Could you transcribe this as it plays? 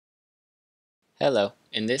Hello,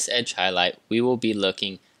 in this Edge highlight we will be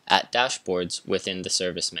looking at dashboards within the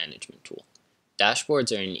Service Management tool.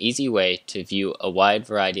 Dashboards are an easy way to view a wide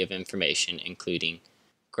variety of information including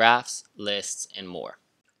graphs, lists, and more.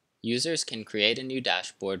 Users can create a new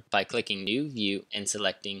dashboard by clicking New View and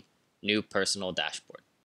selecting New Personal Dashboard.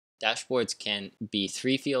 Dashboards can be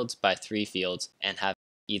 3 fields by 3 fields and have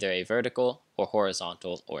either a vertical or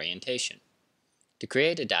horizontal orientation. To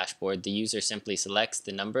create a dashboard, the user simply selects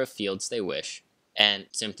the number of fields they wish and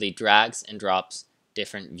simply drags and drops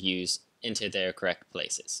different views into their correct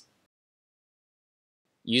places.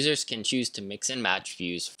 Users can choose to mix and match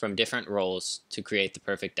views from different roles to create the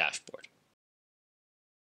perfect dashboard.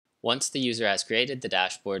 Once the user has created the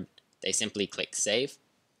dashboard, they simply click Save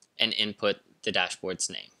and input the dashboard's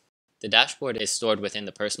name. The dashboard is stored within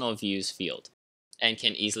the Personal Views field and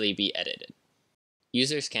can easily be edited.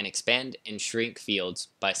 Users can expand and shrink fields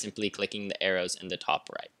by simply clicking the arrows in the top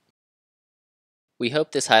right. We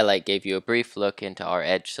hope this highlight gave you a brief look into our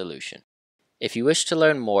Edge solution. If you wish to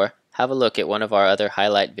learn more, have a look at one of our other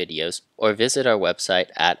highlight videos or visit our website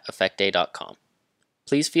at efecte.com.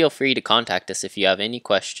 Please feel free to contact us if you have any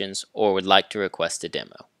questions or would like to request a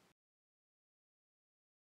demo.